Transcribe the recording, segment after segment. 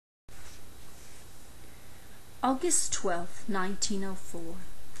August 12th, 1904.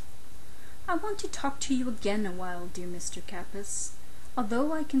 I want to talk to you again a while, dear Mr. Kappus.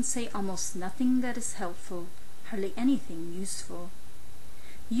 Although I can say almost nothing that is helpful, hardly anything useful.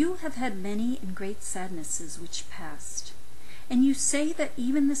 You have had many and great sadnesses which passed, and you say that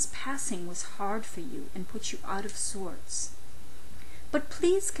even this passing was hard for you and put you out of sorts. But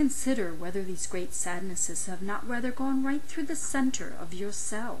please consider whether these great sadnesses have not rather gone right through the center of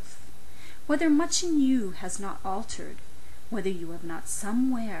yourself, whether much in you has not altered, whether you have not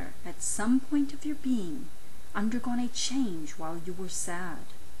somewhere, at some point of your being, undergone a change while you were sad.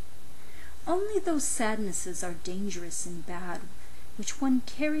 Only those sadnesses are dangerous and bad which one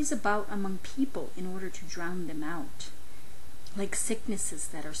carries about among people in order to drown them out. Like sicknesses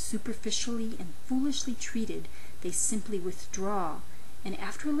that are superficially and foolishly treated, they simply withdraw, and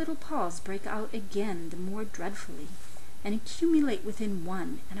after a little pause break out again the more dreadfully, and accumulate within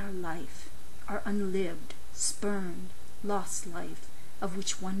one and our life, our unlived, spurned, lost life, of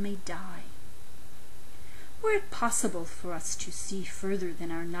which one may die. Were it possible for us to see further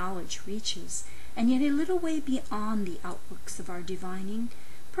than our knowledge reaches, and yet a little way beyond the outworks of our divining,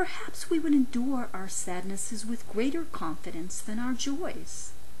 perhaps we would endure our sadnesses with greater confidence than our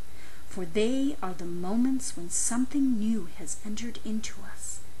joys. For they are the moments when something new has entered into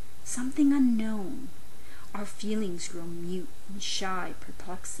us, something unknown. Our feelings grow mute in shy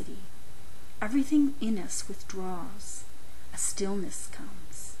perplexity. Everything in us withdraws. A stillness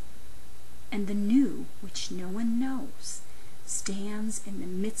comes. And the new, which no one knows, stands in the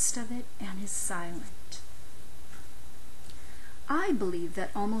midst of it and is silent. I believe that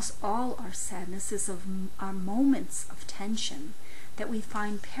almost all our sadnesses are moments of tension that we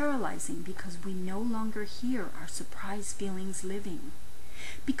find paralyzing because we no longer hear our surprise feelings living,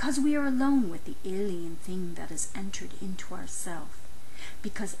 because we are alone with the alien thing that has entered into ourself,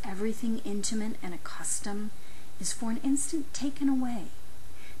 because everything intimate and accustomed is for an instant taken away,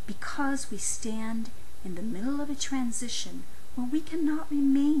 because we stand in the middle of a transition where we cannot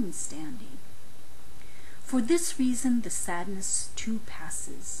remain standing. For this reason the sadness too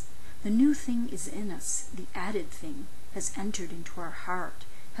passes. The new thing is in us, the added thing has entered into our heart,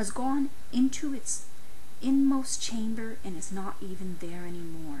 has gone into its inmost chamber and is not even there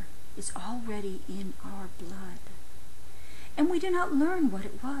anymore, is already in our blood. And we do not learn what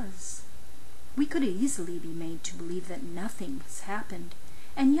it was. We could easily be made to believe that nothing has happened,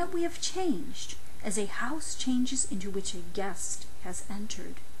 and yet we have changed, as a house changes into which a guest has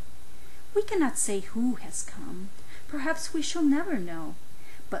entered. We cannot say who has come. Perhaps we shall never know,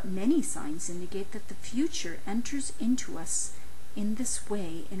 but many signs indicate that the future enters into us in this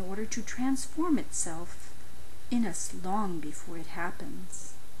way in order to transform itself in us long before it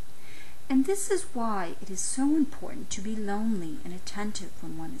happens. And this is why it is so important to be lonely and attentive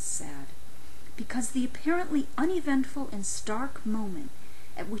when one is sad, because the apparently uneventful and stark moment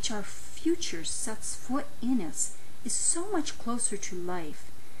at which our future sets foot in us is so much closer to life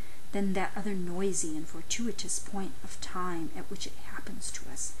than that other noisy and fortuitous point of time at which it happens to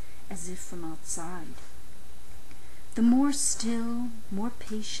us as if from outside. The more still, more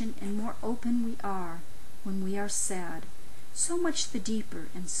patient, and more open we are when we are sad, so much the deeper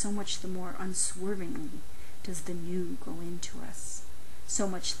and so much the more unswervingly does the new go into us. So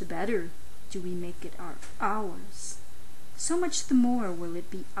much the better do we make it ours. So much the more will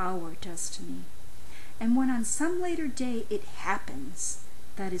it be our destiny. And when on some later day it happens,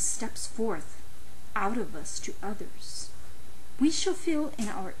 that is, steps forth out of us to others, we shall feel in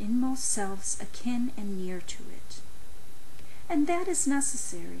our inmost selves akin and near to it. And that is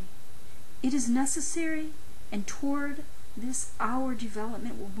necessary. It is necessary, and toward this our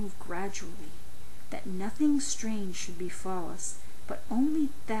development will move gradually, that nothing strange should befall us, but only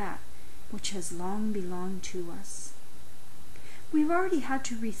that which has long belonged to us. We've already had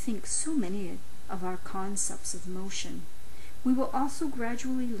to rethink so many of our concepts of motion. We will also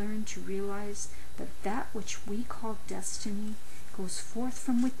gradually learn to realize that that which we call destiny goes forth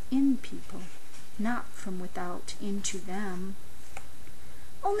from within people, not from without into them.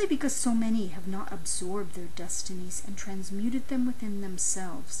 Only because so many have not absorbed their destinies and transmuted them within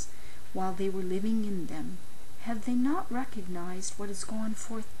themselves while they were living in them, have they not recognized what has gone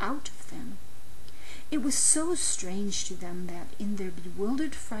forth out of them. It was so strange to them that, in their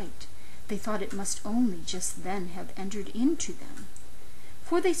bewildered fright, they thought it must only just then have entered into them,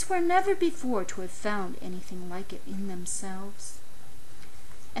 for they swear never before to have found anything like it in themselves.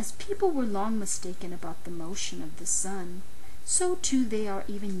 As people were long mistaken about the motion of the sun, so too they are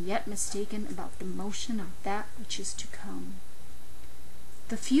even yet mistaken about the motion of that which is to come.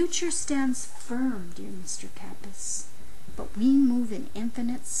 The future stands firm, dear Mr. Kappus, but we move in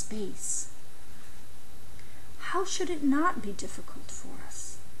infinite space. how should it not be difficult for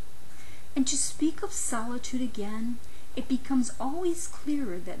us? And to speak of solitude again, it becomes always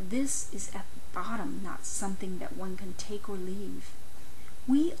clearer that this is at the bottom not something that one can take or leave.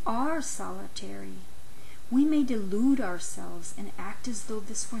 We are solitary. We may delude ourselves and act as though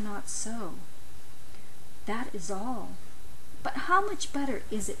this were not so. That is all. But how much better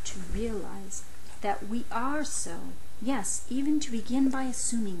is it to realize that we are so, yes, even to begin by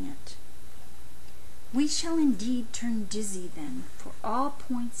assuming it. We shall indeed turn dizzy then, for all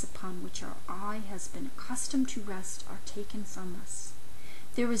points upon which our eye has been accustomed to rest are taken from us.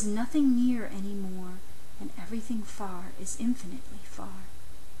 There is nothing near any more, and everything far is infinitely far.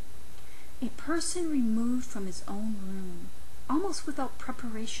 A person removed from his own room, almost without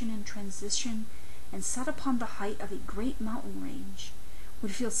preparation and transition, and set upon the height of a great mountain range,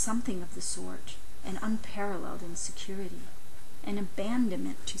 would feel something of the sort, an unparalleled insecurity. An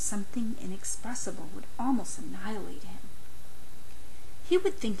abandonment to something inexpressible would almost annihilate him. He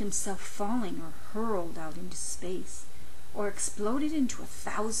would think himself falling or hurled out into space, or exploded into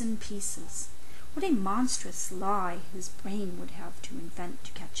 1,000 pieces. What a monstrous lie his brain would have to invent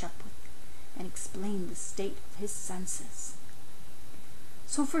to catch up with and explain the state of his senses.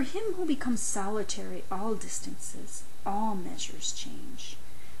 So for him who becomes solitary, all distances, all measures change.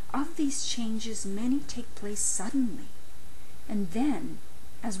 Of these changes, many take place suddenly. And then,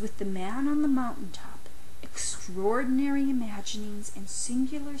 as with the man on the mountaintop, extraordinary imaginings and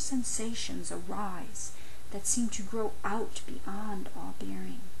singular sensations arise that seem to grow out beyond all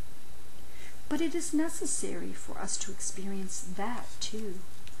bearing. But it is necessary for us to experience that too.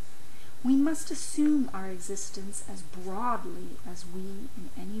 We must assume our existence as broadly as we in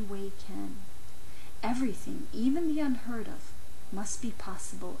any way can. Everything, even the unheard of, must be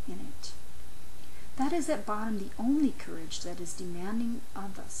possible in it. That is at bottom the only courage that is demanding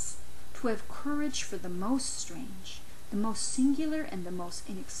of us, to have courage for the most strange, the most singular, and the most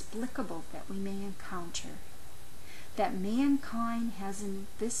inexplicable that we may encounter. That mankind has in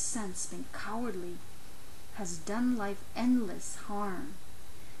this sense been cowardly, has done life endless harm.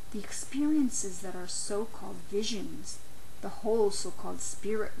 The experiences that are so-called visions, the whole so-called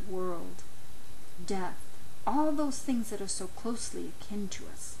spirit world, death, all those things that are so closely akin to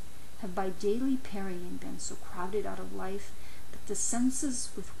us, have by daily parrying been so crowded out of life that the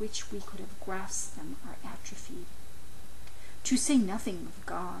senses with which we could have grasped them are atrophied. To say nothing of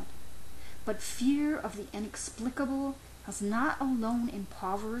God. But fear of the inexplicable has not alone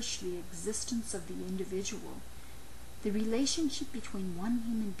impoverished the existence of the individual. The relationship between one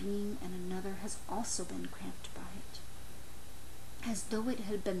human being and another has also been cramped by it, as though it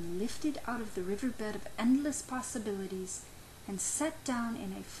had been lifted out of the riverbed of endless possibilities and set down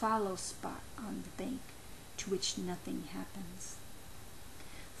in a fallow spot on the bank, to which nothing happens.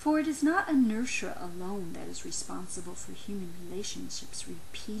 For it is not inertia alone that is responsible for human relationships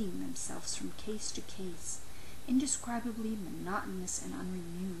repeating themselves from case to case, indescribably monotonous and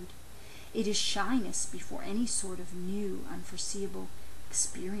unrenewed. It is shyness before any sort of new, unforeseeable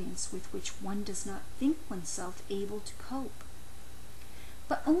experience with which one does not think oneself able to cope.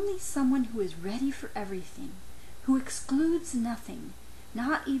 But only someone who is ready for everything, who excludes nothing,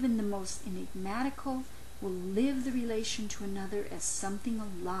 not even the most enigmatical, will live the relation to another as something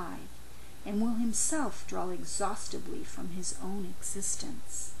alive, and will himself draw exhaustively from his own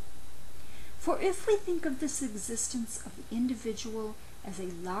existence. For if we think of this existence of the individual as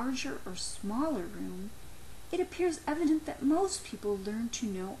a larger or smaller room, it appears evident that most people learn to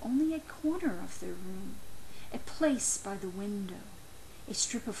know only a corner of their room, a place by the window, a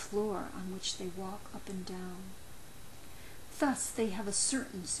strip of floor on which they walk up and down. Thus they have a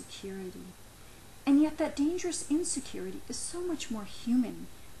certain security, and yet that dangerous insecurity is so much more human,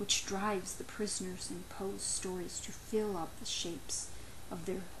 which drives the prisoners in Poe's stories to fill out the shapes of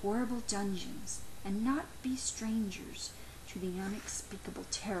their horrible dungeons and not be strangers to the unspeakable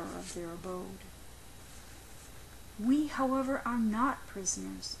terror of their abode. We, however, are not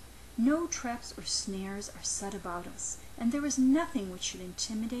prisoners. No traps or snares are set about us, and there is nothing which should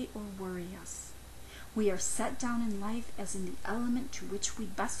intimidate or worry us. We are set down in life as in the element to which we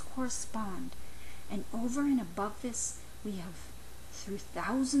best correspond, and over and above this we have, through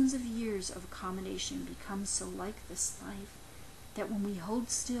thousands of years of accommodation, become so like this life that when we hold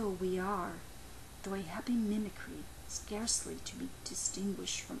still we are, though a happy mimicry, scarcely to be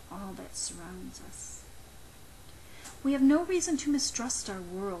distinguished from all that surrounds us. We have no reason to mistrust our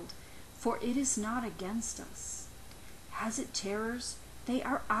world, for it is not against us. Has it terrors? They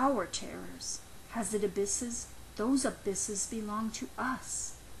are our terrors. Has it abysses? Those abysses belong to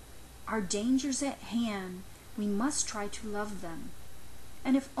us. Our dangers at hand, we must try to love them.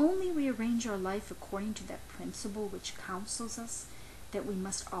 And if only we arrange our life according to that principle which counsels us that we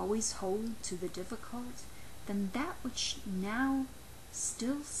must always hold to the difficult, then that which now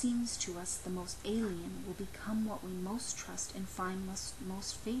still seems to us the most alien will become what we most trust and find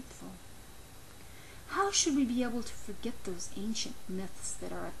most faithful. How should we be able to forget those ancient myths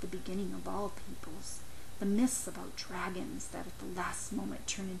that are at the beginning of all peoples, the myths about dragons that at the last moment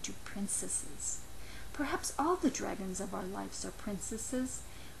turn into princesses? Perhaps all the dragons of our lives are princesses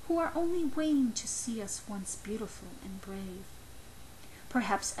who are only waiting to see us once beautiful and brave.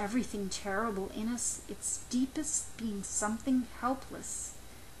 Perhaps everything terrible in us, its deepest being something helpless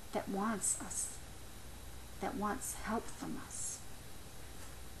that wants help from us.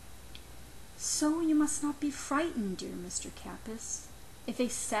 So you must not be frightened, dear Mr. Kappus, if a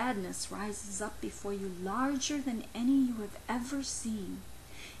sadness rises up before you larger than any you have ever seen,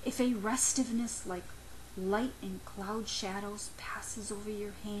 if a restiveness like light in cloud shadows passes over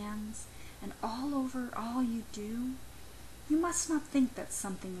your hands and all over all you do, you must not think that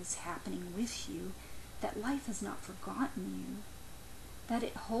something is happening with you, that life has not forgotten you, that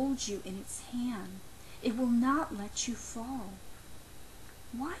it holds you in its hand. It will not let you fall.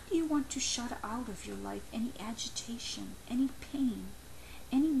 Why do you want to shut out of your life any agitation, any pain,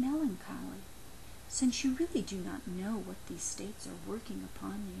 any melancholy, since you really do not know what these states are working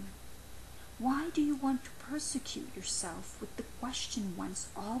upon you? Why do you want to persecute yourself with the question whence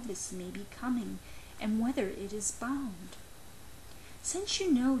all this may be coming and whether it is bound? Since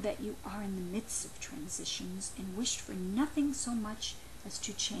you know that you are in the midst of transitions and wish for nothing so much as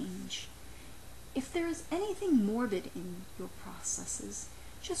to change, if there is anything morbid in your processes,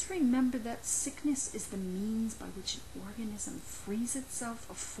 just remember that sickness is the means by which an organism frees itself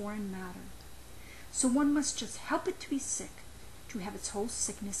of foreign matter. So one must just help it to be sick, to have its whole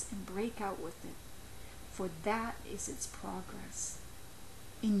sickness and break out with it, for that is its progress.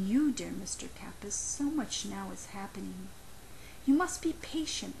 In you, dear Mr. Kappus, so much now is happening. You must be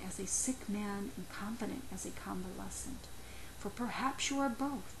patient as a sick man and confident as a convalescent, for perhaps you are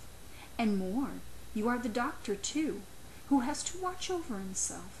both, and more, you are the doctor too, who has to watch over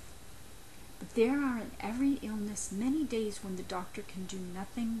himself. But there are in every illness many days when the doctor can do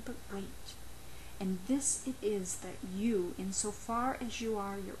nothing but wait. And this it is that you, in so far as you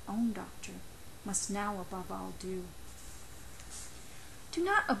are your own doctor, must now above all do. Do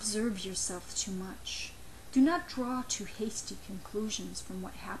not observe yourself too much. Do not draw too hasty conclusions from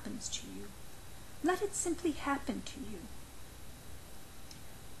what happens to you. Let it simply happen to you.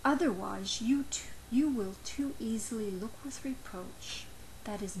 Otherwise, you will too easily look with reproach,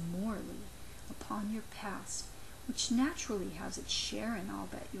 that is morally, upon your past, which naturally has its share in all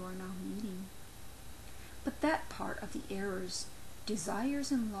that you are now meeting. But that part of the errors,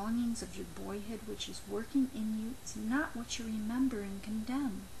 desires and longings of your boyhood which is working in you is not what you remember and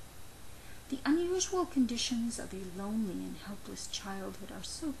condemn. The unusual conditions of a lonely and helpless childhood are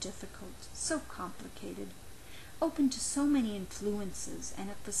so difficult, so complicated, open to so many influences, and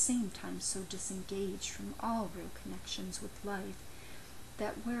at the same time so disengaged from all real connections with life,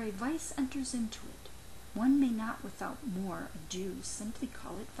 that where a vice enters into it, one may not without more ado simply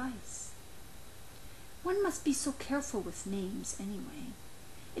call it vice. One must be so careful with names anyway.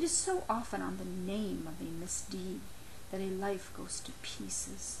 It is so often on the name of a misdeed that a life goes to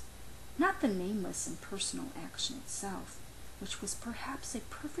pieces, not the nameless and personal action itself, which was perhaps a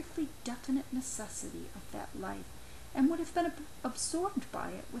perfectly definite necessity of that life and would have been absorbed by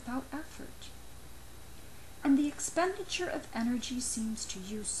it without effort. And the expenditure of energy seems to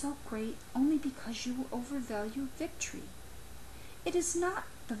you so great only because you overvalue victory. It is not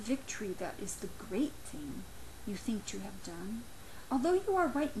the victory that is the great thing you think to have done. Although you are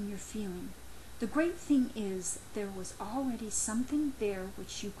right in your feeling, the great thing is that there was already something there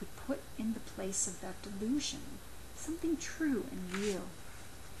which you could put in the place of that delusion, something true and real.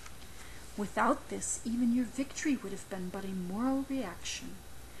 Without this, even your victory would have been but a moral reaction,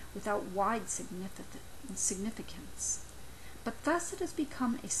 without wide significance. But thus it has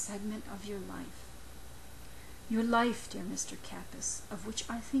become a segment of your life. Your life, dear Mr. Kappus, of which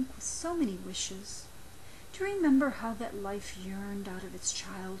I think with so many wishes. Do you remember how that life yearned out of its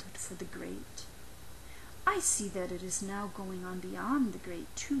childhood for the great? I see that it is now going on beyond the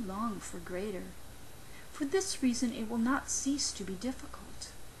great, too long for greater. For this reason it will not cease to be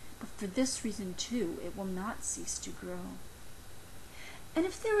difficult, but for this reason too it will not cease to grow. And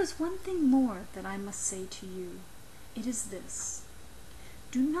if there is one thing more that I must say to you, it is this.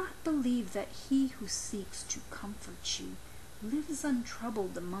 Do not believe that he who seeks to comfort you lives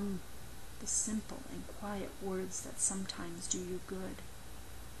untroubled among the simple and quiet words that sometimes do you good.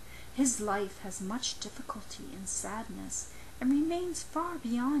 His life has much difficulty and sadness, and remains far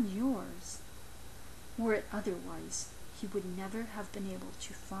beyond yours. Were it otherwise, he would never have been able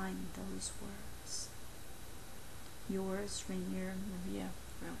to find those words. Yours, Rainer Maria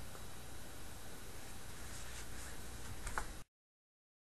Rilke.